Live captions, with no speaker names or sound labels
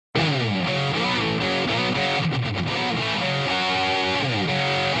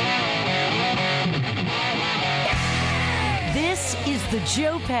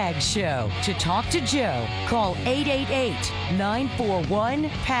Joe Pags Show. To talk to Joe, call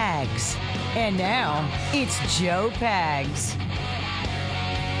 888-941-PAGS. And now, it's Joe Pags.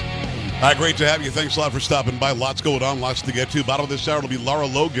 Hi, great to have you. Thanks a lot for stopping by. Lots going on, lots to get to. Bottom of this hour will be Lara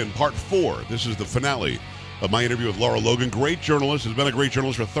Logan, part 4. This is the finale of my interview with Lara Logan. Great journalist. Has been a great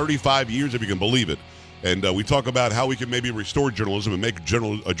journalist for 35 years, if you can believe it. And we talk about how we can maybe restore journalism and make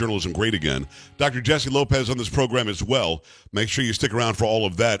journalism great again. Dr. Jesse Lopez on this program as well. Make sure you stick around for all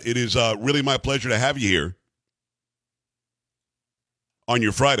of that. It is really my pleasure to have you here on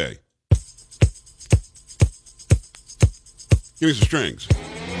your Friday. Give me some strings.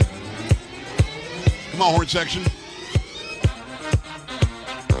 Come on, horn section.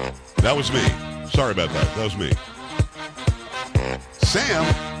 That was me. Sorry about that. That was me. Sam.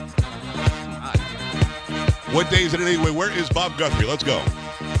 What day is it anyway? Where is Bob Guthrie? Let's go.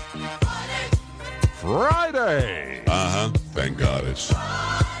 Friday. Thank God it's...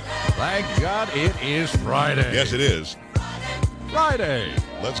 Thank God it is Friday. Yes, it is. Friday.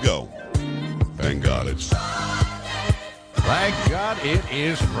 Let's go. Thank God it's... Thank God it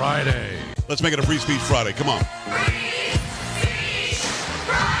is Friday. Let's make it a Free Speech Friday. Come on. Free Speech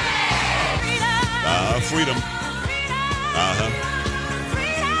Friday. Freedom.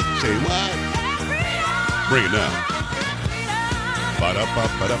 Say what? Bring it now.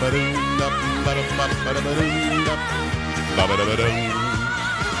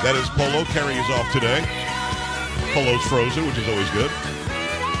 That is Polo. Carrie is off today. Polo's frozen, which is always good.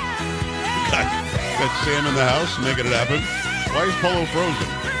 Got Sam in the house making it happen. Why is Polo frozen?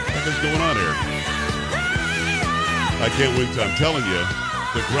 What is going on here? I can't wait. I'm telling you,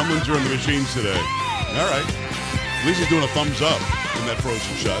 the gremlins are in the machines today. All right. At least he's doing a thumbs up in that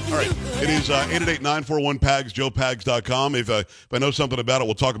frozen shot. All right. It is 888-941-PAGS, joepags.com. If I know something about it,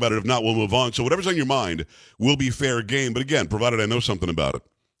 we'll talk about it. If not, we'll move on. So whatever's on your mind will be fair game. But again, provided I know something about it.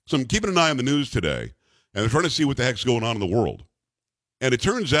 So I'm keeping an eye on the news today, and I'm trying to see what the heck's going on in the world. And it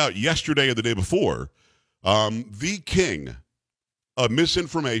turns out yesterday or the day before, the king of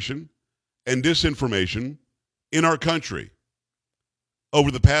misinformation and disinformation in our country over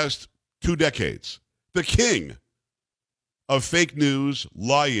the past 2 decades, the king of fake news,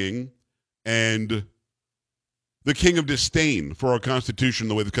 lying, and the king of disdain for our Constitution,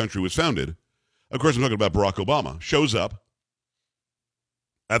 the way the country was founded, of course I'm talking about Barack Obama, shows up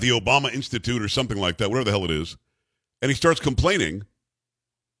at the Obama Institute or something like that, whatever the hell it is, and he starts complaining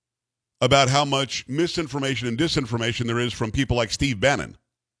about how much misinformation and disinformation there is from people like Steve Bannon.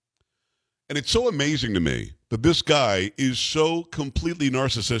 And it's so amazing to me that this guy is so completely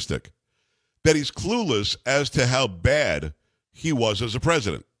narcissistic that he's clueless as to how bad he was as a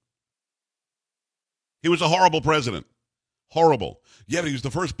president. He was a horrible president. Horrible. Yeah, but he was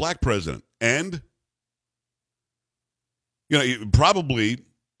the first black president. And, he probably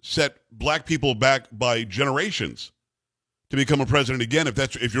set black people back by generations to become a president again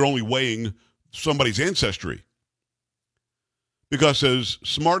if you're only weighing somebody's ancestry. Because as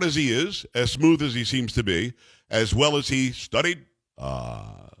smart as he is, as smooth as he seems to be, as well as he studied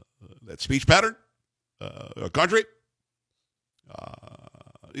that speech pattern, country,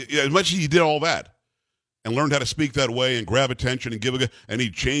 as much as he did all that and learned how to speak that way and grab attention and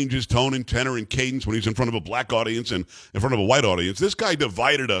he'd change his tone and tenor and cadence when he's in front of a black audience and in front of a white audience. This guy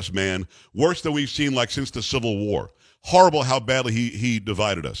divided us, man, worse than we've seen since the Civil War. Horrible how badly he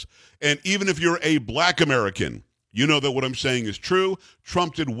divided us. And even if you're a black American, you know that what I'm saying is true.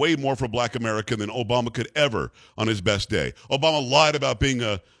 Trump did way more for black America than Obama could ever on his best day. Obama lied about being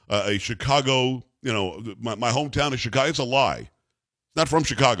a Chicago, my hometown is Chicago. It's a lie. It's not from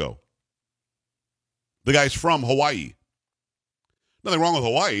Chicago. The guy's from Hawaii. Nothing wrong with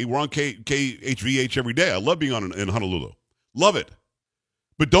Hawaii. We're on KHVH every day. I love being in Honolulu. Love it.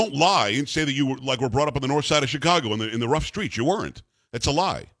 But don't lie and say that you were brought up on the north side of Chicago in the rough streets. You weren't. That's a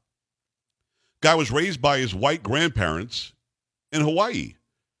lie. Guy was raised by his white grandparents in Hawaii,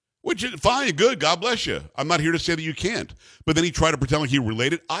 which is fine, good, God bless you. I'm not here to say that you can't. But then he tried to pretend like he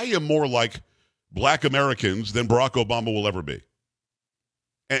related. I am more like black Americans than Barack Obama will ever be.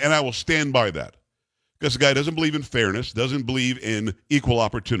 And I will stand by that. Because the guy doesn't believe in fairness, doesn't believe in equal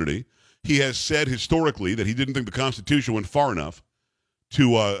opportunity. He has said historically that he didn't think the Constitution went far enough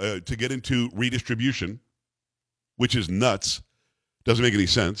to get into redistribution, which is nuts. Doesn't make any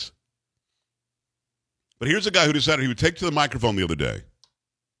sense. But here's a guy who decided he would take to the microphone the other day,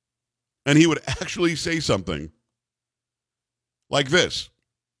 and he would actually say something like this.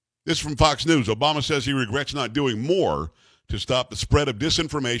 This from Fox News. Obama says he regrets not doing more to stop the spread of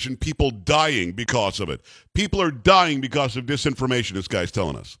disinformation, people dying because of it. People are dying because of disinformation, this guy's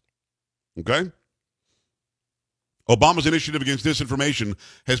telling us. Okay? Obama's initiative against disinformation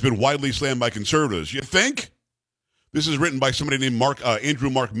has been widely slammed by conservatives. You think? This is written by somebody named Andrew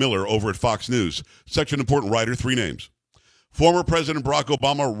Mark Miller over at Fox News. Such an important writer, 3 names. Former President Barack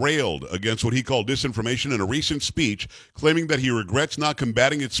Obama railed against what he called disinformation in a recent speech, claiming that he regrets not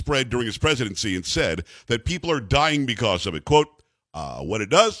combating its spread during his presidency and said that people are dying because of it. Quote, what it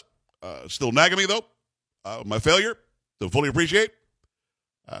does, still nagging me though, my failure to fully appreciate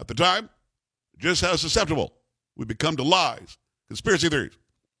at the time just how susceptible we become to lies, conspiracy theories,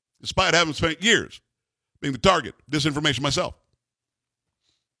 despite having spent years being the target of disinformation myself.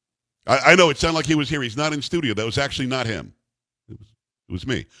 I know it sounded like he was here. He's not in studio. That was actually not him. It was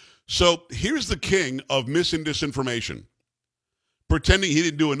me. So here's the king of mis and disinformation, pretending he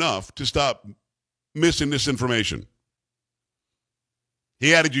didn't do enough to stop mis and disinformation.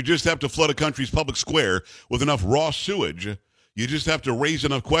 He added, you just have to flood a country's public square with enough raw sewage. You just have to raise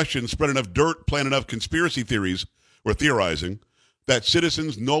enough questions, spread enough dirt, plant enough conspiracy theories or theorizing that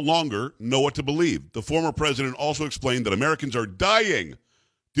citizens no longer know what to believe. The former president also explained that Americans are dying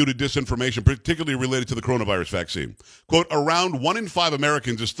due to disinformation, particularly related to the coronavirus vaccine. Quote, around 1 in 5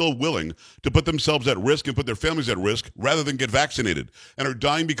 Americans are still willing to put themselves at risk and put their families at risk rather than get vaccinated and are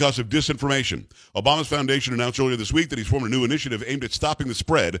dying because of disinformation. Obama's foundation announced earlier this week that he's formed a new initiative aimed at stopping the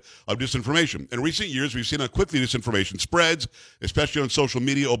spread of disinformation. In recent years, we've seen how quickly disinformation spreads, especially on social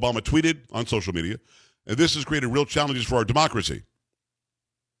media. Obama tweeted on social media, and this has created real challenges for our democracy.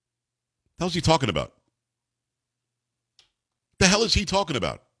 What the hell is he talking about? The hell is he talking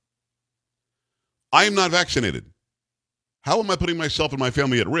about? I am not vaccinated. How am I putting myself and my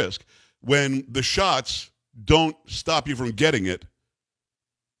family at risk when the shots don't stop you from getting it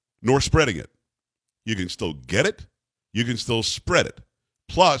nor spreading it? You can still get it. You can still spread it.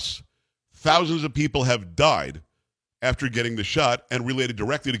 Plus, thousands of people have died after getting the shot and related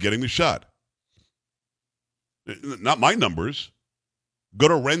directly to getting the shot. Not my numbers. Go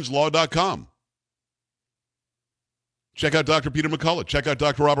to renslaw.com. Check out Dr. Peter McCullough. Check out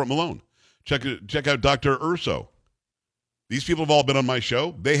Dr. Robert Malone. Check out Dr. Urso. These people have all been on my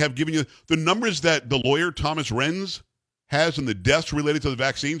show. They have given you the numbers that the lawyer Thomas Renz has in the deaths related to the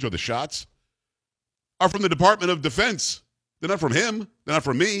vaccines or the shots are from the Department of Defense. They're not from him. They're not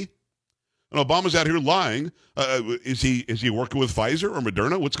from me. And Obama's out here lying. Is he working with Pfizer or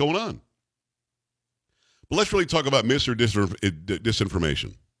Moderna? What's going on? But let's really talk about mis or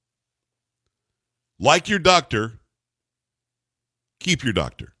disinformation. Like your doctor, keep your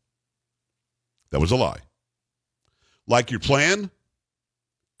doctor. That was a lie. Like your plan,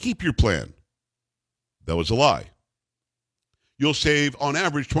 keep your plan. That was a lie. You'll save, on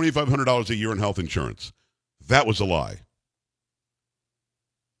average, $2,500 a year in health insurance. That was a lie.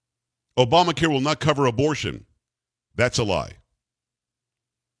 Obamacare will not cover abortion. That's a lie.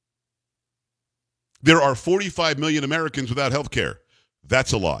 There are 45 million Americans without health care.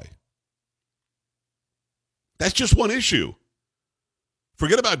 That's a lie. That's just one issue.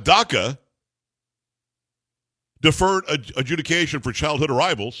 Forget about DACA, deferred adjudication for childhood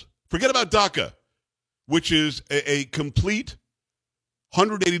arrivals. Forget about DACA, which is a complete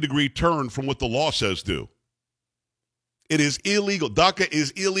 180-degree turn from what the law says do. It is illegal. DACA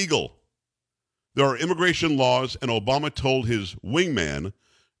is illegal. There are immigration laws, and Obama told his wingman,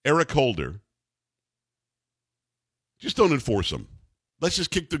 Eric Holder, just don't enforce them. Let's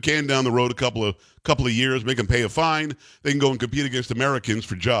just kick the can down the road a couple of years, make them pay a fine. They can go and compete against Americans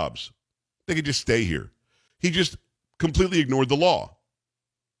for jobs. They can just stay here. He just completely ignored the law.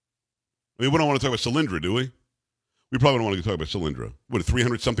 I mean, we don't want to talk about Solyndra, do we? We probably don't want to talk about Solyndra. What,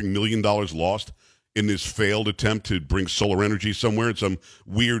 $300-something million lost in this failed attempt to bring solar energy somewhere in some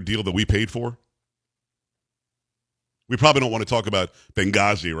weird deal that we paid for? We probably don't want to talk about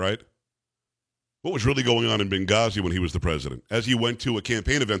Benghazi, right? What was really going on in Benghazi when he was the president? As he went to a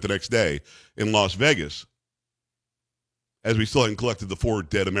campaign event the next day in Las Vegas, as we still hadn't collected the 4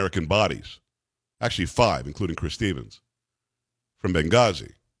 dead American bodies. Actually 5, including Chris Stevens, from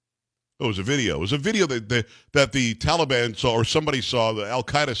Benghazi. It was a video. It was a video that the Taliban saw, or somebody saw, the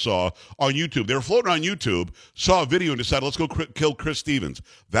Al-Qaeda saw on YouTube. They were floating on YouTube, saw a video and decided, let's go kill Chris Stevens.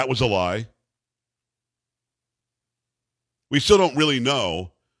 That was a lie. We still don't really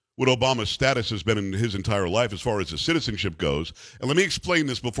know what Obama's status has been in his entire life as far as his citizenship goes. And let me explain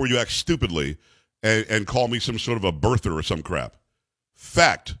this before you act stupidly and call me some sort of a birther or some crap.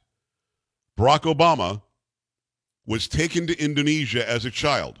 Fact. Barack Obama was taken to Indonesia as a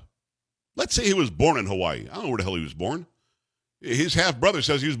child. Let's say he was born in Hawaii. I don't know where the hell he was born. His half-brother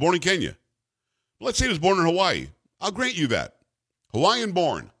says he was born in Kenya. Let's say he was born in Hawaii. I'll grant you that. Hawaiian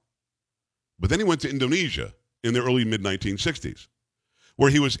born. But then he went to Indonesia in the early mid-1960s,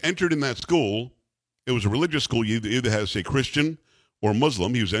 where he was entered in that school It was a religious school. You either had to say Christian or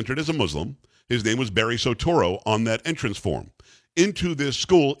Muslim. He was entered as a Muslim. His name was Barry Sotoro on that entrance form into this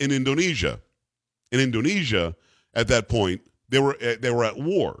school in Indonesia. In Indonesia, at that point, they were at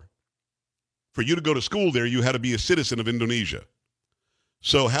war. For you to go to school there, you had to be a citizen of Indonesia.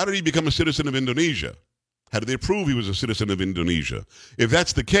 So how did he become a citizen of Indonesia? How did they prove he was a citizen of Indonesia? If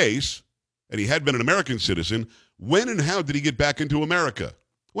that's the case, and he had been an American citizen, when and how did he get back into America?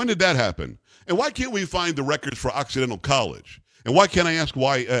 When did that happen? And why can't we find the records for Occidental College? And why can't I ask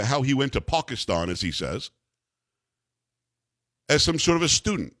how he went to Pakistan, as he says, as some sort of a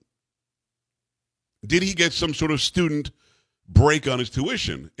student? Did he get some sort of student break on his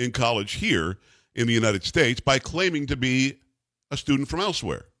tuition in college here in the United States by claiming to be a student from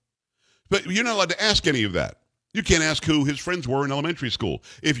elsewhere? But you're not allowed to ask any of that. You can't ask who his friends were in elementary school.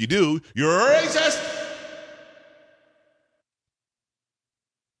 If you do, you're a racist.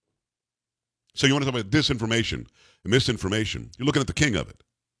 So you want to talk about disinformation and misinformation. You're looking at the king of it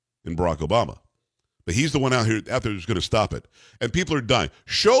in Barack Obama. But he's the one out there who's going to stop it. And people are dying.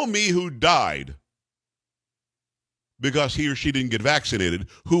 Show me who died because he or she didn't get vaccinated,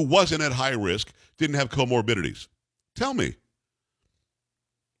 who wasn't at high risk, didn't have comorbidities. Tell me.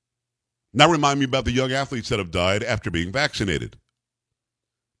 Now remind me about the young athletes that have died after being vaccinated.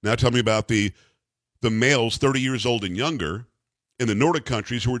 Now tell me about the males 30 years old and younger in the Nordic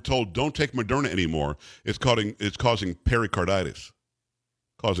countries who were told don't take Moderna anymore. It's causing pericarditis,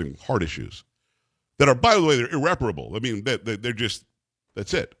 causing heart issues that are, by the way, they're irreparable. I mean, they're just,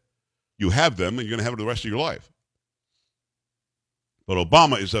 that's it. You have them and you're going to have it the rest of your life. But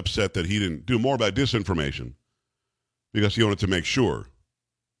Obama is upset that he didn't do more about disinformation because he wanted to make sure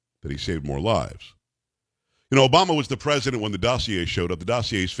that he saved more lives. You know, Obama was the president when the dossier showed up. The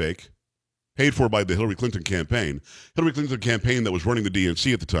dossier's fake, paid for by the Hillary Clinton campaign. Hillary Clinton campaign that was running the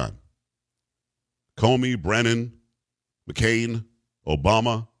DNC at the time. Comey, Brennan, McCain,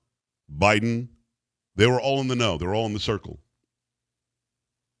 Obama, Biden, they were all in the know. They were all in the circle.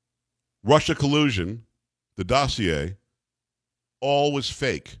 Russia collusion, the dossier, all was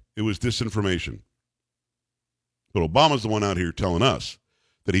fake. It was disinformation. But Obama's the one out here telling us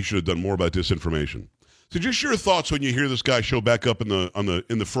that he should have done more about disinformation. So just your thoughts when you hear this guy show back up in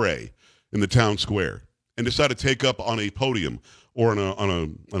the fray, in the town square, and decide to take up on a podium or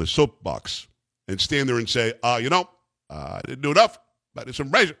on a soapbox and stand there and say, I didn't do enough about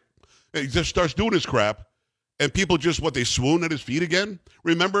disinformation. And he just starts doing his crap, and people just, they swoon at his feet again?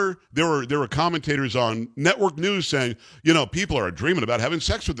 Remember, there were commentators on network news saying, people are dreaming about having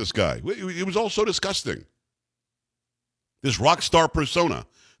sex with this guy. It was all so disgusting. This rock star persona.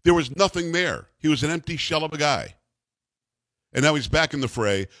 There was nothing there. He was an empty shell of a guy. And now he's back in the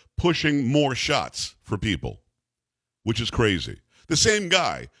fray, pushing more shots for people, which is crazy. The same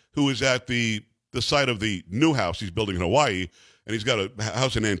guy who is at the site of the new house he's building in Hawaii, and he's got a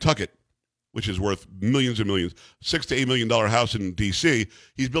house in Nantucket, which is worth millions and millions, $6 to $8 million house in D.C.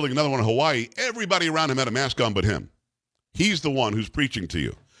 He's building another one in Hawaii. Everybody around him had a mask on but him. He's the one who's preaching to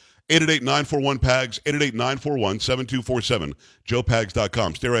you. 888-941-PAGS, 888-941-7247,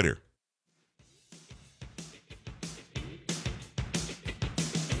 joepags.com. Stay right here.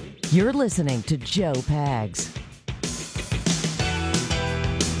 You're listening to Joe Pags.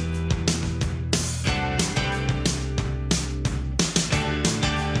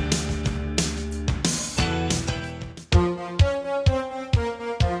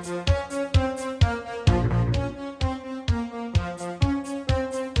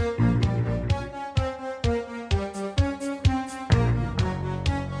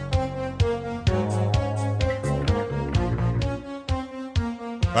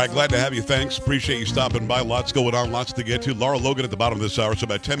 All right, glad to have you. Thanks. Appreciate you stopping by. Lots going on, lots to get to. Laura Logan at the bottom of this hour. So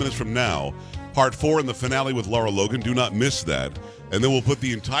about 10 minutes from now, part 4 in the finale with Laura Logan. Do not miss that. And then we'll put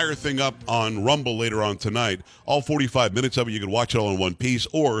the entire thing up on Rumble later on tonight. All 45 minutes of it, you can watch it all in one piece,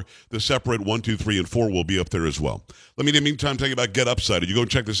 or the separate 1, 2, 3, and 4 will be up there as well. Let me, in the meantime, tell you about Get Upside. Did you go and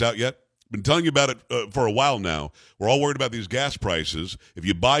check this out yet? Been telling you about it for a while now. We're all worried about these gas prices. If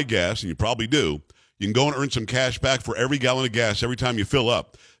you buy gas, and you probably do, you can go and earn some cash back for every gallon of gas every time you fill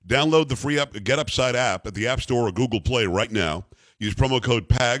up. Download the free Get Upside app at the App Store or Google Play right now. Use promo code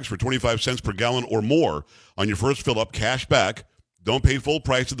PAGS for 25 cents per gallon or more on your first fill-up. Cash back. Don't pay full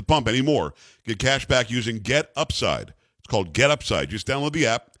price at the pump anymore. Get cash back using Get Upside. It's called Get Upside. Just download the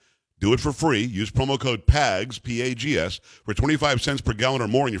app. Do it for free. Use promo code PAGS, P-A-G-S, for 25 cents per gallon or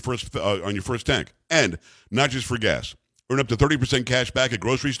more on your first tank. And not just for gas. Earn up to 30% cash back at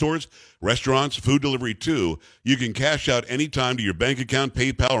grocery stores, restaurants, food delivery too. You can cash out anytime to your bank account,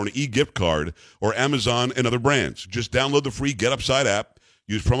 PayPal, or an e-gift card, or Amazon and other brands. Just download the free Get Upside app.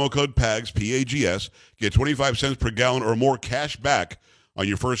 Use promo code PAGS, P-A-G-S. Get 25 cents per gallon or more cash back on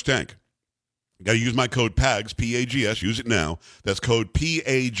your first tank. You got to use my code PAGS, P-A-G-S. Use it now. That's code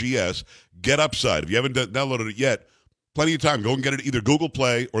P-A-G-S. Get Upside. If you haven't downloaded it yet, plenty of time. Go and get it at either Google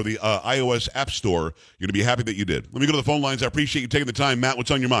Play or the iOS App Store. You're going to be happy that you did. Let me go to the phone lines. I appreciate you taking the time. Matt,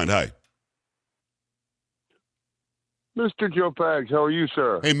 what's on your mind? Hi. Mr. Joe Pags, how are you,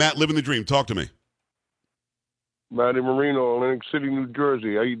 sir? Hey, Matt, living the dream. Talk to me. Matty Marino, Atlantic City, New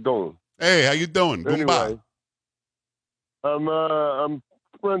Jersey. How you doing? Hey, how you doing? Anyway, I'm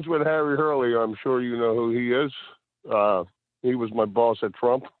friends with Harry Hurley. I'm sure you know who he is. He was my boss at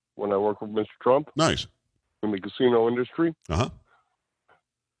Trump when I worked with Mr. Trump. Nice. In the casino industry. Uh-huh.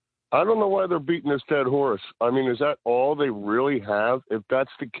 I don't know why they're beating this dead horse. I mean, is that all they really have? If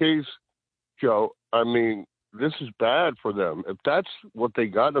that's the case, Joe, I mean, this is bad for them. If that's what they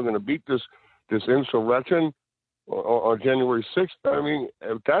got, they're going to beat this insurrection on January 6th. I mean,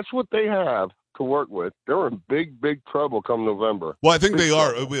 if that's what they have to work with, they're in big, big trouble come November. Well, I think big they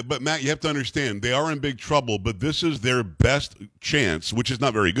are. trouble. But, Matt, you have to understand, they are in big trouble, but this is their best chance, which is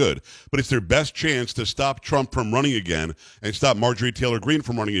not very good, but it's their best chance to stop Trump from running again and stop Marjorie Taylor Greene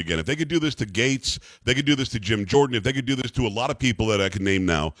from running again. If they could do this to Gates, they could do this to Jim Jordan, if they could do this to a lot of people that I can name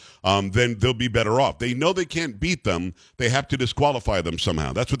now, then they'll be better off. They know they can't beat them. They have to disqualify them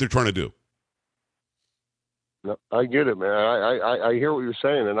somehow. That's what they're trying to do. No, I get it, man. I hear what you're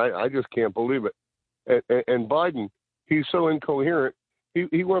saying, and I just can't believe it. And Biden, he's so incoherent.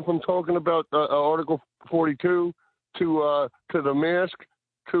 He went from talking about Article 42 to the mask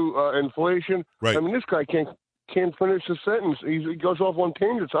to inflation. Right. I mean, this guy can't finish a sentence. He goes off on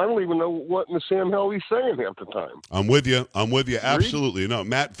tangents. I don't even know what in the Sam hell he's saying half the time. I'm with you. Absolutely. No,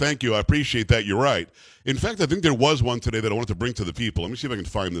 Matt, thank you. I appreciate that. You're right. In fact, I think there was one today that I wanted to bring to the people. Let me see if I can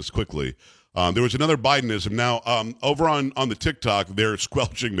find this quickly. There was another Bidenism. Now, over on the TikTok, they're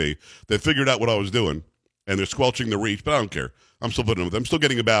squelching me. They figured out what I was doing, and they're squelching the reach, but I don't care. I'm still putting it with them. I'm still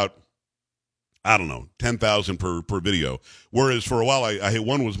getting about, I don't know, 10,000 per video. Whereas for a while, I hit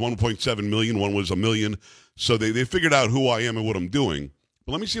one was 1.7 million, one was 1 million. So they figured out who I am and what I'm doing.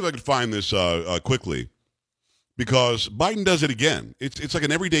 But let me see if I can find this quickly, because Biden does it again. It's like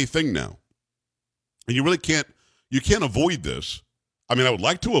an everyday thing now, and you really can't avoid this. I mean, I would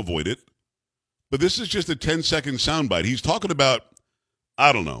like to avoid it, but this is just a 10-second soundbite. He's talking about,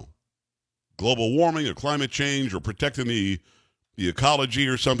 I don't know, global warming or climate change or protecting the ecology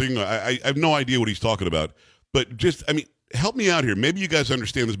or something. I have no idea what he's talking about. But just, I mean, help me out here. Maybe you guys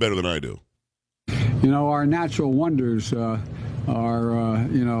understand this better than I do. You know, our natural wonders inspire,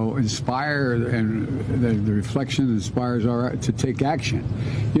 and the reflection inspires our to take action.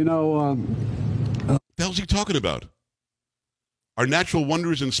 You know, what the hell's he talking about? Our natural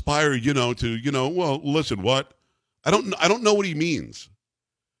wonders inspire, well, listen, what? I don't know what he means.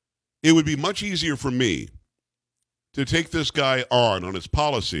 It would be much easier for me to take this guy on his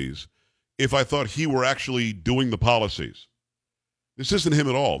policies if I thought he were actually doing the policies. This isn't him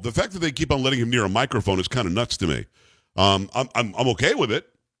at all. The fact that they keep on letting him near a microphone is kind of nuts to me. I'm okay with it.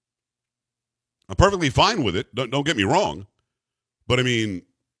 I'm perfectly fine with it. Don't get me wrong. But I mean,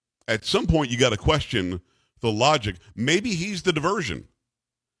 at some point you got to question the logic. Maybe he's the diversion.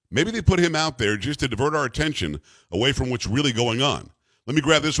 Maybe they put him out there just to divert our attention away from what's really going on. Let me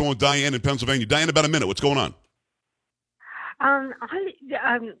grab this one with Diane in Pennsylvania. Diane, about a minute. What's going on?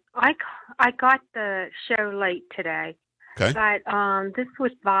 I got the show late today. Okay. But this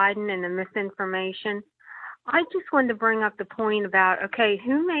was Biden and the misinformation. I just wanted to bring up the point about, okay,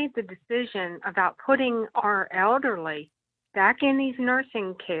 who made the decision about putting our elderly back in these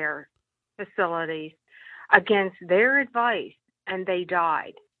nursing care facilities against their advice, and they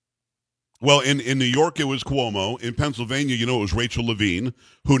died? Well, in New York, it was Cuomo. In Pennsylvania, it was Rachel Levine,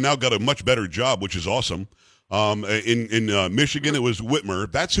 who now got a much better job, which is awesome. In Michigan, it was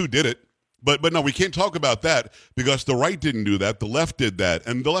Whitmer. That's who did it. But no, we can't talk about that because the right didn't do that. The left did that.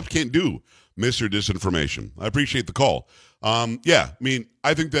 And the left can't do mis or disinformation. I appreciate the call. I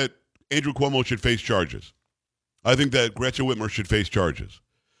think that Andrew Cuomo should face charges. I think that Gretchen Whitmer should face charges.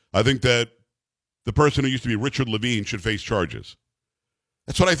 I think that the person who used to be Richard Levine should face charges.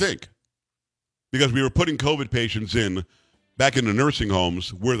 That's what I think. Because we were putting COVID patients back into nursing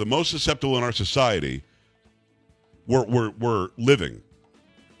homes where the most susceptible in our society were living.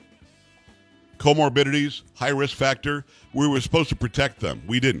 Comorbidities, high risk factor, we were supposed to protect them.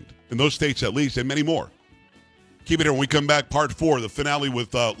 We didn't. In those states at least, and many more. Keep it here. When we come back, part 4, the finale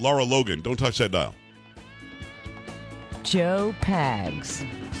with Laura Logan. Don't touch that dial. Joe Pags.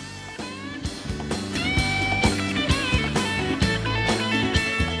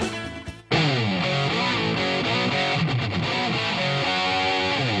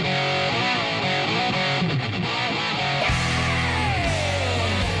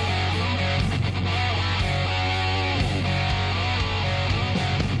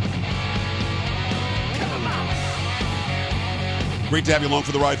 Great to have you along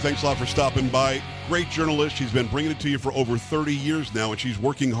for the ride. Thanks a lot for stopping by. Great journalist. She's been bringing it to you for over 30 years now, and she's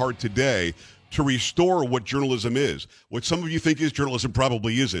working hard today to restore what journalism is. What some of you think is journalism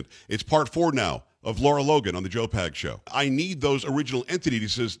probably isn't. It's part 4 now of Laura Logan on the Joe Pag Show. I need those original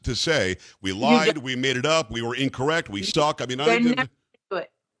entities to say, we lied, we made it up, we were incorrect, we suck. I mean, they're never do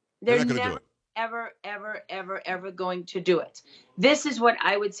it. They're They're not gonna never, do it. ever going to do it. This is what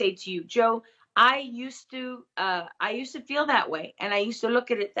I would say to you, Joe. I used to feel that way, and I used to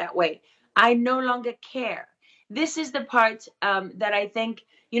look at it that way. I no longer care. This is the part that I think,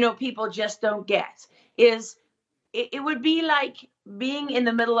 people just don't get, is it would be like being in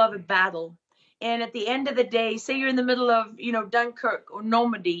the middle of a battle. And at the end of the day, say you're in the middle of, Dunkirk or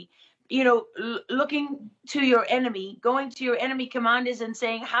Normandy, looking to your enemy, going to your enemy commanders and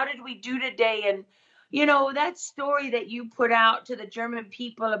saying, how did we do today? And, that story that you put out to the German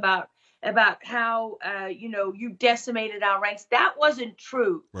people about how, you decimated our ranks, that wasn't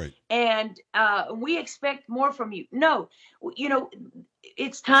true. Right. And we expect more from you. No,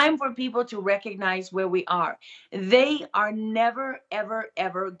 it's time for people to recognize where we are. They are never, ever,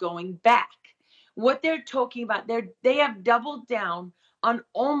 ever going back. What they're talking about, they have doubled down on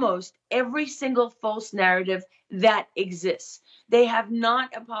almost every single false narrative that exists. They have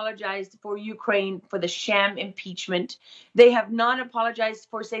not apologized for Ukraine for the sham impeachment. They have not apologized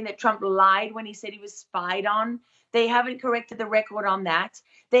for saying that Trump lied when he said he was spied on. They haven't corrected the record on that.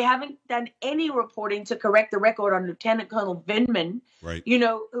 They haven't done any reporting to correct the record on Lieutenant Colonel Vindman, right.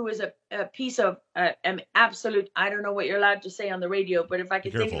 Who is a piece of an absolute, I don't know what you're allowed to say on the radio, but if I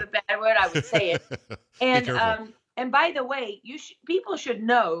could think of a bad word, I would say it. And by the way, people should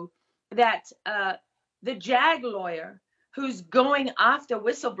know that the JAG lawyer who's going after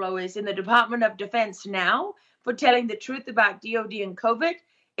whistleblowers in the Department of Defense now for telling the truth about DOD and COVID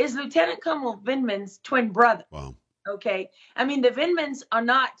is Lieutenant Colonel Vindman's twin brother. Wow. Okay. I mean, the Vindmans are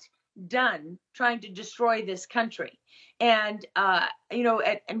not done trying to destroy this country. And,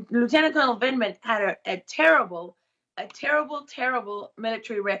 and Lieutenant Colonel Vindman had a terrible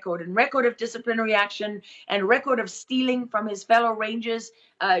military record and record of disciplinary action and record of stealing from his fellow Rangers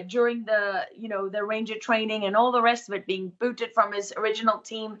during the Ranger training and all the rest of it, being booted from his original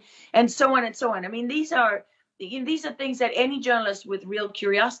team and so on and so on. I mean, these are things that any journalist with real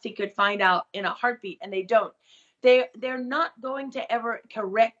curiosity could find out in a heartbeat, and they don't. They're not going to ever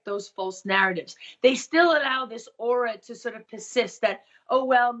correct those false narratives. They still allow this aura to sort of persist that, oh,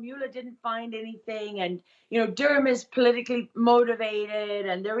 well, Mueller didn't find anything, and, Durham is politically motivated,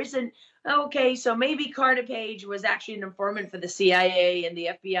 and there isn't, okay, so maybe Carter Page was actually an informant for the CIA and the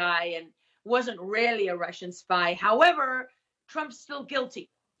FBI and wasn't really a Russian spy. However, Trump's still guilty.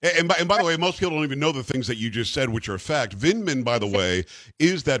 And by the way, most people don't even know the things that you just said, which are fact. Vindman, by the way,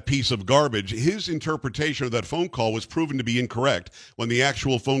 is that piece of garbage. His interpretation of that phone call was proven to be incorrect. When the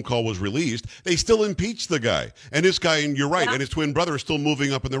actual phone call was released, they still impeached the guy. And this guy, and you're right, and his twin brother is still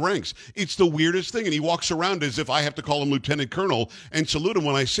moving up in the ranks. It's the weirdest thing. And he walks around as if I have to call him Lieutenant Colonel and salute him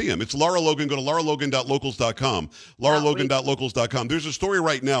when I see him. It's Laura Logan. Go to lauralogan.locals.com. lauralogan.locals.com. There's a story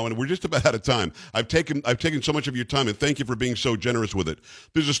right now, and we're just about out of time. I've taken so much of your time, and thank you for being so generous with it.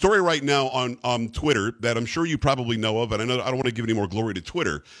 There's a story right now on Twitter that I'm sure you probably know of, and I don't want to give any more glory to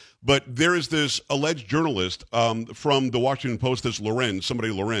Twitter, but there is this alleged journalist from the Washington Post, this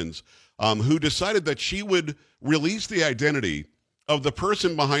Lorenz, who decided that she would release the identity of the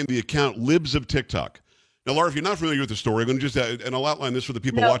person behind the account Libs of TikTok. Now, Laura, if you're not familiar with the story, I'm going to just and I'll outline this for the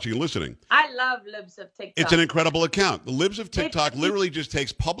people watching and listening. I love Libs of TikTok. It's an incredible account. The Libs of TikTok literally just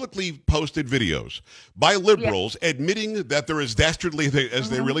takes publicly posted videos by liberals admitting that they're as dastardly as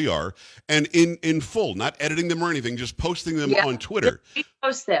they really are, and in full, not editing them or anything, just posting them on Twitter.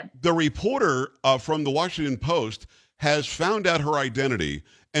 Post them. The reporter from the Washington Post has found out her identity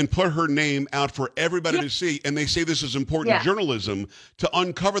and put her name out for everybody to see. And they say this is important journalism to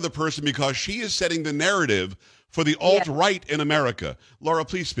uncover the person because she is setting the narrative for the alt-right in America. Laura,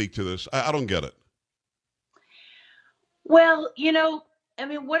 please speak to this. I don't get it. Well,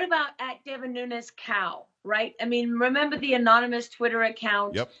 what about at Devin Nunes Cow, right? I mean, remember the anonymous Twitter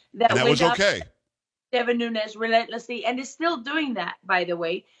account? Yep. That was okay. Devin Nunes relentlessly, and is still doing that, by the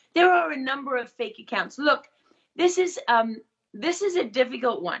way. There are a number of fake accounts. Look, this is a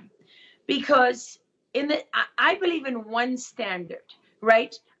difficult one because I believe in one standard,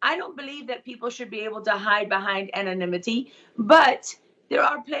 right? I don't believe that people should be able to hide behind anonymity, but there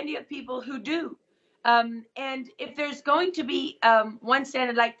are plenty of people who do. And if there's going to be one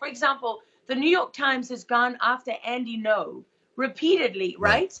standard, like, for example, the New York Times has gone after Andy Ngo repeatedly,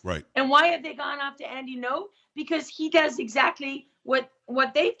 right? Right. And why have they gone after Andy Ngo? Because he does exactly what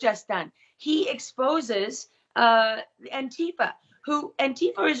they've just done. He exposes Antifa. who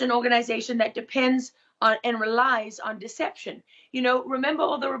Antifa is an organization that depends on and relies on deception. Remember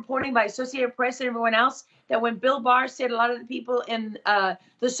all the reporting by Associated Press and everyone else that when Bill Barr said a lot of the people in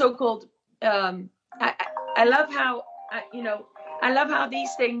the so-called, I love how, I love how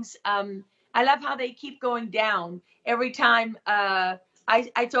these things, I love how they keep going down every time I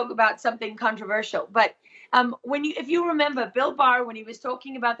talk about something controversial. But if you remember Bill Barr, when he was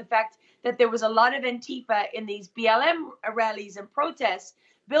talking about the fact that there was a lot of Antifa in these BLM rallies and protests,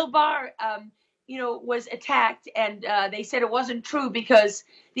 Bill Barr, was attacked, and they said it wasn't true because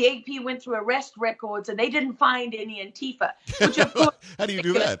the AP went through arrest records and they didn't find any Antifa. Which of course, how do you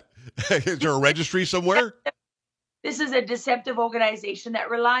do that? Is there a registry somewhere? This is a deceptive organization that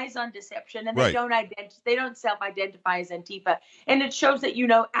relies on deception, and they don't self-identify as Antifa. And it shows that you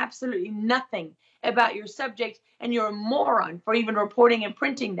know absolutely nothing about your subject, and you're a moron for even reporting and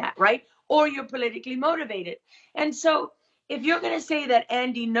printing that, right? Or you're politically motivated. And so if you're going to say that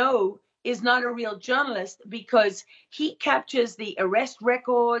Andy Ngo is not a real journalist because he captures the arrest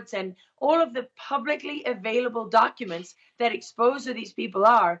records and all of the publicly available documents that expose who these people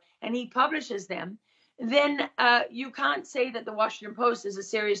are, and he publishes them, then you can't say that the Washington Post is a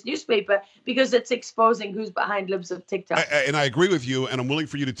serious newspaper because it's exposing who's behind Libs of TikTok. And I agree with you, and I'm willing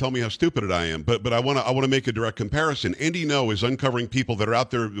for you to tell me how stupid I am. But I want to make a direct comparison. Andy Ngo is uncovering people that are out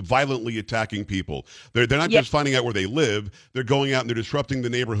there violently attacking people. They're not just finding out where they live. They're going out and they're disrupting the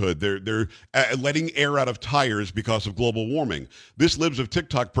neighborhood. They're letting air out of tires because of global warming. This Libs of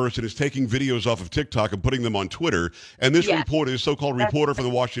TikTok person is taking videos off of TikTok and putting them on Twitter. And this reporter, so-called reporter from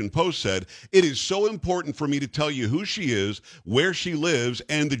the Washington Post, said it is so important for me to tell you who she is, where she lives,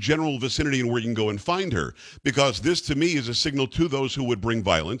 and the general vicinity and where you can go and find her. Because this, to me, is a signal to those who would bring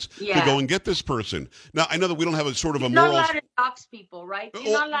violence to go and get this person. Now, I know that we don't have a sort of a moral... You're not allowed to dox people, right?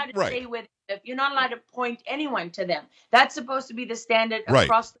 You're not allowed to stay with them. You're not allowed to point anyone to them. That's supposed to be the standard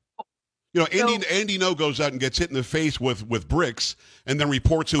across the board. Andy Ngo goes out and gets hit in the face with bricks and then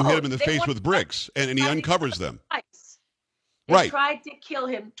reports who hit him in the face with bricks, and he uncovers them. They tried to kill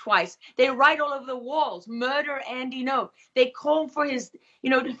him twice. They write all over the walls, murder Andy Ngo. They call for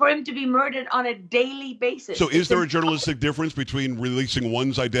for him to be murdered on a daily basis. So is there a journalistic difference between releasing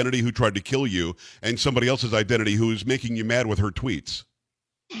one's identity who tried to kill you and somebody else's identity who is making you mad with her tweets?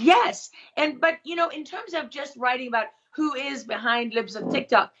 Yes. But in terms of just writing about who is behind Libs of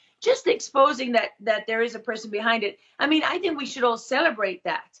TikTok, just exposing that there is a person behind it. I mean, I think we should all celebrate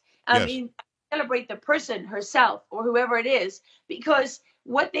that. I mean, celebrate the person herself or whoever it is, because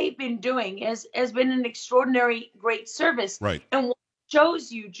what they've been doing has been an extraordinary great service. Right. And what it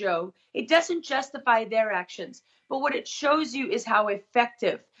shows you, Joe, it doesn't justify their actions, but what it shows you is how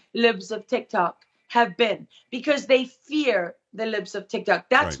effective Libs of TikTok have been, because they fear the Libs of TikTok.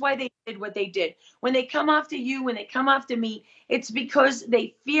 That's why they did what they did. When they come after you, when they come after me, it's because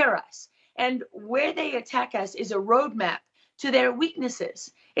they fear us. And where they attack us is a roadmap to their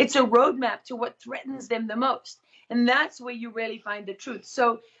weaknesses. It's a roadmap to what threatens them the most. And that's where you really find the truth.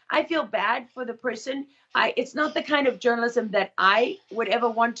 So I feel bad for the person. It's not the kind of journalism that I would ever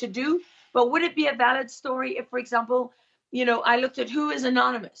want to do. But would it be a valid story if, for example, I looked at who is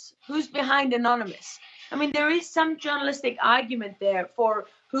anonymous, who's behind anonymous? I mean, there is some journalistic argument there for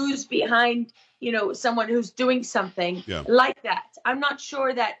who's behind, someone who's doing something like that. I'm not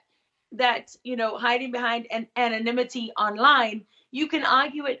sure that hiding behind an anonymity online, you can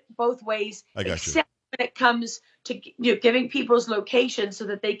argue it both ways, except when it comes to giving people's locations so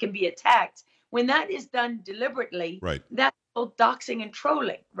that they can be attacked. When that is done deliberately, that's called doxing and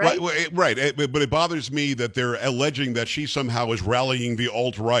trolling, right? But it bothers me that they're alleging that she somehow is rallying the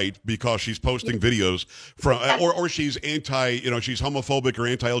alt-right because she's posting videos from, or she's she's homophobic or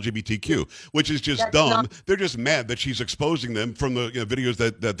anti-LGBTQ, which is just dumb. They're just mad that she's exposing them from the videos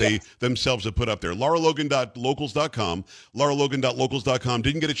that they themselves have put up there. LaraLogan.locals.com, LaraLogan.locals.com.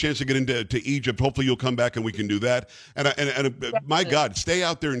 Didn't get a chance to get into Egypt. Hopefully you'll come back and we can do that. And my God, stay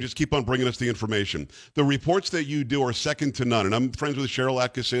out there and just keep on bringing us the information. The reports that you do are second to none. And I'm friends with Cheryl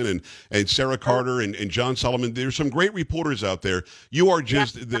Atkinson and Sarah Carter and John Solomon. There's some great reporters out there. You are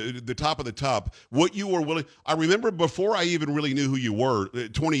just the top of the top. What you were willing, I remember before I even really knew who you were,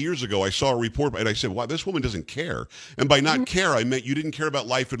 20 years ago, I saw a report and I said, wow, this woman doesn't care. And by not care, I meant you didn't care about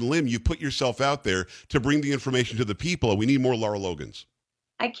life and limb. You put yourself out there to bring the information to the people. We need more Lara Logans.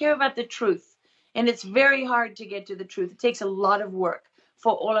 I care about the truth. And it's very hard to get to the truth. It takes a lot of work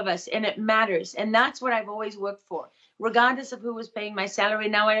for all of us, and it matters. And that's what I've always worked for. Regardless of who was paying my salary,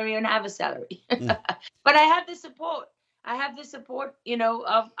 now I don't even have a salary. But I have the support. I have the support,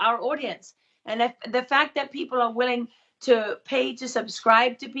 of our audience. And the fact that people are willing to pay to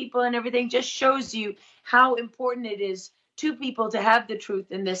subscribe to people and everything just shows you how important it is to people to have the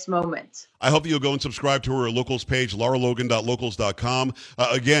truth in this moment. I hope you'll go and subscribe to her Locals page, lauralogan.locals.com.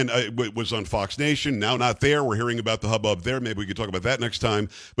 Again, it was on Fox Nation, now not there. We're hearing about the hubbub there. Maybe we could talk about that next time.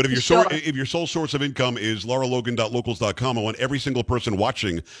 But if your sole source of income is lauralogan.locals.com, I want every single person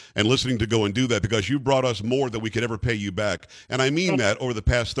watching and listening to go and do that, because you brought us more than we could ever pay you back. And I mean that over the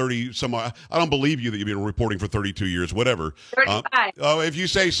past 30 some. I don't believe you that you've been reporting for 32 years, whatever. 35. If you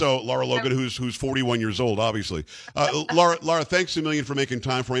say so, Laura Logan, who's 41 years old, obviously. Laura, thanks a million for making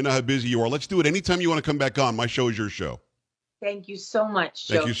time for me. I know how busy you are. Let's do it anytime you want to come back on. My show is your show. Thank you so much,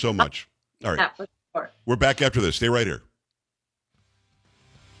 Joe. Thank you so much. All right. We're back after this. Stay right here.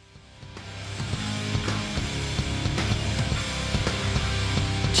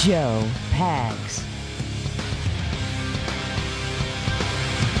 Joe Pags.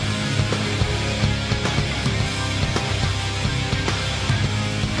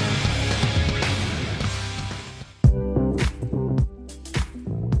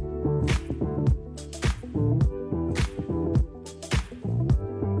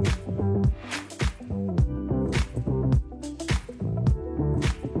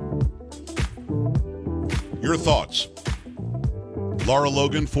 Your thoughts. Laura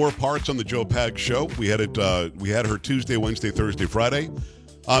Logan, 4 parts on the Joe Pags Show. We had her Tuesday, Wednesday, Thursday, Friday.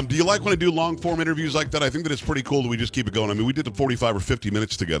 Do you like when I do long-form interviews like that? I think that it's pretty cool that we just keep it going. I mean, we did the 45 or 50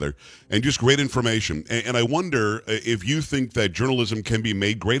 minutes together, and just great information. And I wonder if you think that journalism can be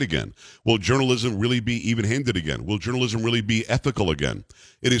made great again. Will journalism really be even-handed again? Will journalism really be ethical again?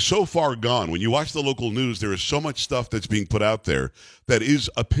 It is so far gone. When you watch the local news, there is so much stuff that's being put out there that is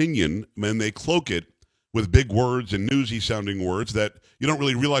opinion, and they cloak it with big words and newsy-sounding words that you don't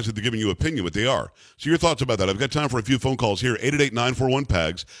really realize that they're giving you opinion, but they are. So your thoughts about that. I've got time for a few phone calls here.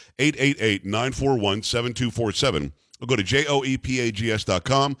 888-941-PAGS, 888-941-7247. I'll go to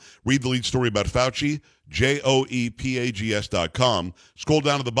joepags.com, read the lead story about Fauci, joepags.com. Scroll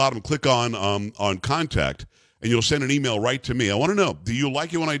down to the bottom, click on Contact, and you'll send an email right to me. I want to know, do you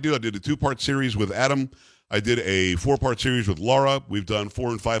like it when I do? I did a 2-part series with Adam. I did a 4-part series with Laura. We've done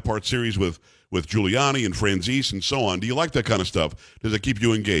 4- and 5-part series with Giuliani and Franzese and so on. Do you like that kind of stuff? Does it keep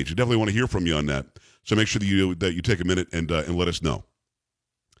you engaged? I definitely want to hear from you on that. So make sure that you take a minute and let us know.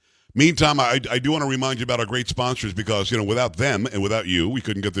 Meantime, I do want to remind you about our great sponsors, because without them and without you, we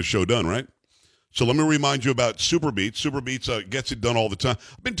couldn't get this show done, right? So let me remind you about Super Beets. Super Beets gets it done all the time.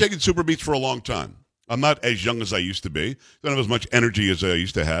 I've been taking Super Beets for a long time. I'm not as young as I used to be. Don't have as much energy as I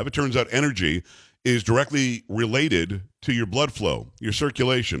used to have. It turns out energy is directly related to your blood flow, your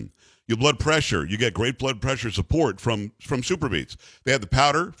circulation, your blood pressure. You get great blood pressure support from Super Beets. They had the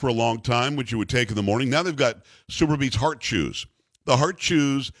powder for a long time, which you would take in the morning. Now they've got Super Beets Heart Chews. The Heart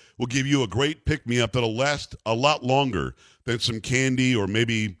Chews will give you a great pick-me-up that'll last a lot longer than some candy or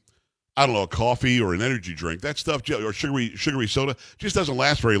maybe, I don't know, a coffee or an energy drink. That stuff, or sugary soda, just doesn't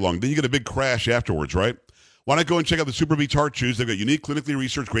last very long. Then you get a big crash afterwards, right? Why not go and check out the Super Beets Heart Chews? They've got unique, clinically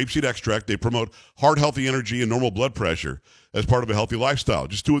researched grapeseed extract. They promote heart-healthy energy and normal blood pressure as part of a healthy lifestyle.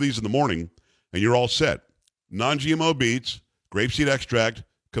 Just 2 of these in the morning, and you're all set. Non-GMO beets, grapeseed extract,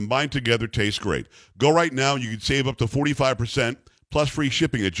 combined together, tastes great. Go right now. You can save up to 45% plus free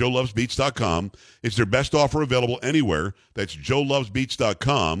shipping at joelovesbeets.com. It's their best offer available anywhere. That's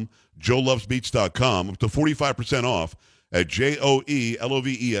joelovesbeets.com, joelovesbeets.com, up to 45% off at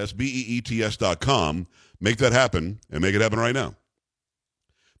joelovesbeets.com. Make that happen, and make it happen right now.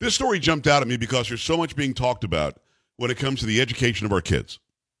 This story jumped out at me because there's so much being talked about when it comes to the education of our kids.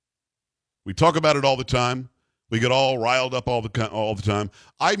 We talk about it all the time. We get all riled up all the time.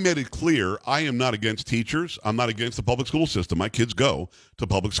 I made it clear I am not against teachers. I'm not against the public school system. My kids go to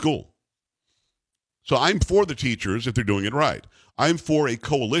public school. So I'm for the teachers if they're doing it right. I'm for a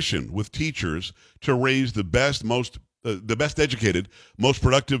coalition with teachers to raise the best educated, most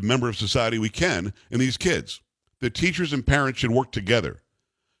productive member of society we can in these kids. The teachers and parents should work together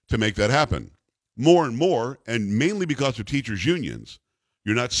to make that happen. More and more, and mainly because of teachers' unions,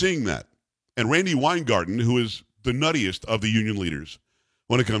 you're not seeing that. And Randy Weingarten, who is the nuttiest of the union leaders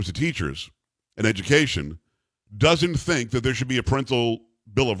when it comes to teachers and education, doesn't think that there should be a parental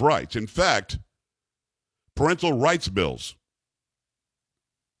bill of rights. In fact, parental rights bills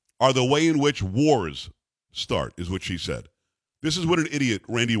are the way in which wars start, is what she said. This is what an idiot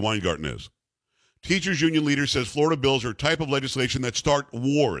Randy Weingarten is. Teachers union leader says Florida bills are a type of legislation that start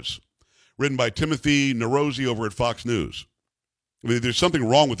wars. Written by Timothy Narosi over at Fox News. I mean, there's something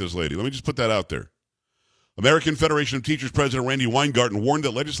wrong with this lady. Let me just put that out there. American Federation of Teachers President Randy Weingarten warned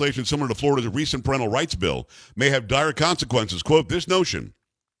that legislation similar to Florida's recent parental rights bill may have dire consequences. Quote, this notion,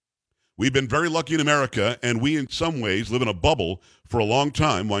 We've been very lucky in America, and we in some ways live in a bubble for a long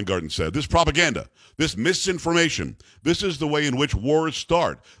time, Weingarten said. This propaganda, this misinformation, this is the way in which wars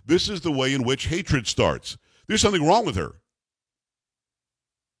start. This is the way in which hatred starts. There's something wrong with her.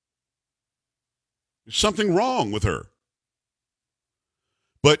 There's something wrong with her.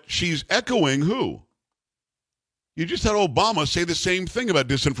 But she's echoing who? You just had Obama say the same thing about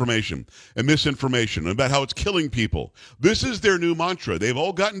disinformation and misinformation, about how it's killing people. This is their new mantra. They've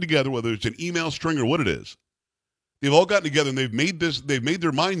all gotten together, whether it's an email string or what it is. They've all gotten together and they've made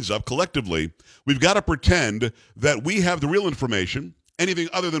their minds up collectively. We've got to pretend that we have the real information. Anything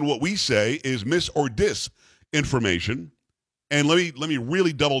other than what we say is mis or disinformation. And let me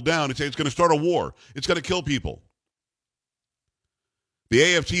really double down and say it's going to start a war. It's going to kill people.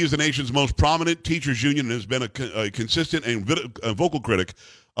 The AFT is the nation's most prominent teachers union and has been a consistent and vocal critic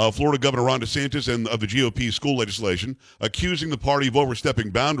of Florida Governor Ron DeSantis and of the GOP school legislation, accusing the party of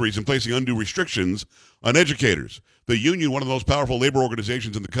overstepping boundaries and placing undue restrictions on educators. The union, one of the most powerful labor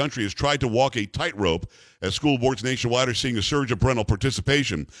organizations in the country, has tried to walk a tightrope as school boards nationwide are seeing a surge of parental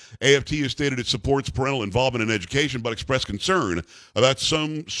participation. AFT has stated it supports parental involvement in education, but expressed concern about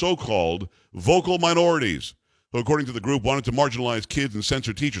some so-called vocal minorities who, according to the group, wanted to marginalize kids and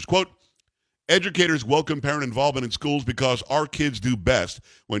censor teachers. Quote, educators welcome parent involvement in schools because our kids do best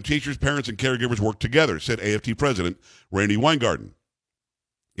when teachers, parents, and caregivers work together, said AFT President Randi Weingarten.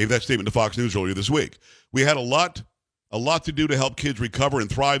 Gave that statement to Fox News earlier this week. We had a lot to do to help kids recover and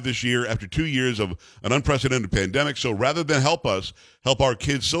thrive this year after 2 years of an unprecedented pandemic. So rather than help our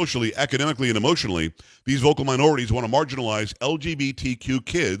kids socially, academically, and emotionally, these vocal minorities want to marginalize LGBTQ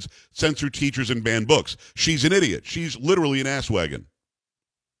kids, censor teachers, and ban books. She's an idiot. She's literally an asswagon.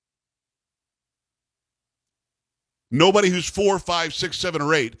 Nobody who's 4, 5, 6, 7,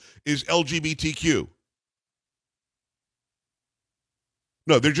 or 8 is LGBTQ.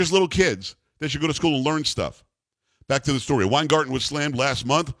 No, they're just little kids that should go to school and learn stuff. Back to the story. Weingarten was slammed last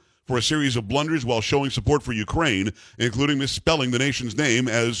month for a series of blunders while showing support for Ukraine, including misspelling the nation's name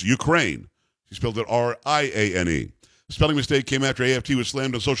as Ukraine. She spelled it R-I-A-N-E. The spelling mistake came after AFT was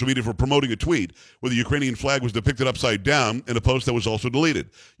slammed on social media for promoting a tweet where the Ukrainian flag was depicted upside down in a post that was also deleted.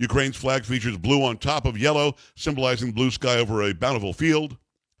 Ukraine's flag features blue on top of yellow, symbolizing the blue sky over a bountiful field.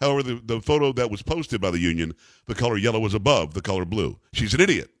 However, the photo that was posted by the union, the color yellow was above the color blue. She's an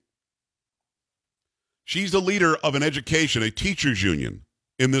idiot. She's the leader of an education, a teachers union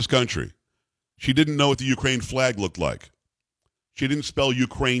in this country. She didn't know what the Ukraine flag looked like. She didn't spell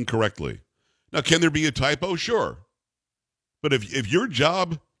Ukraine correctly. Now, can there be a typo? Sure. But if your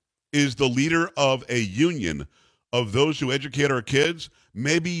job is the leader of a union of those who educate our kids,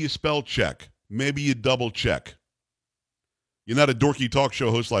 maybe you spell check. Maybe you double check. You're not a dorky talk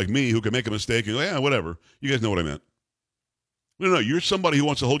show host like me who can make a mistake and go, yeah, whatever. You guys know what I meant. No, you're somebody who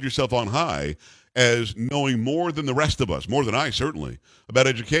wants to hold yourself on high as knowing more than the rest of us, more than I certainly, about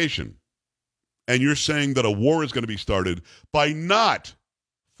education. And you're saying that a war is going to be started by not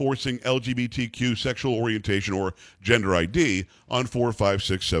forcing LGBTQ sexual orientation or gender ID on 4, 5,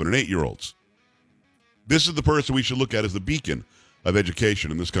 6, 7, and 8-year-olds. This is the person we should look at as the beacon of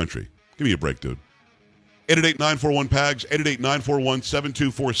education in this country. Give me a break, dude. 888-941-PAGS,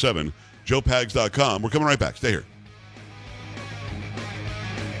 888-941-7247, joepags.com. We're coming right back. Stay here.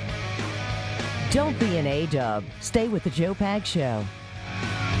 Don't be an A-dub. Stay with the Joe Pags Show.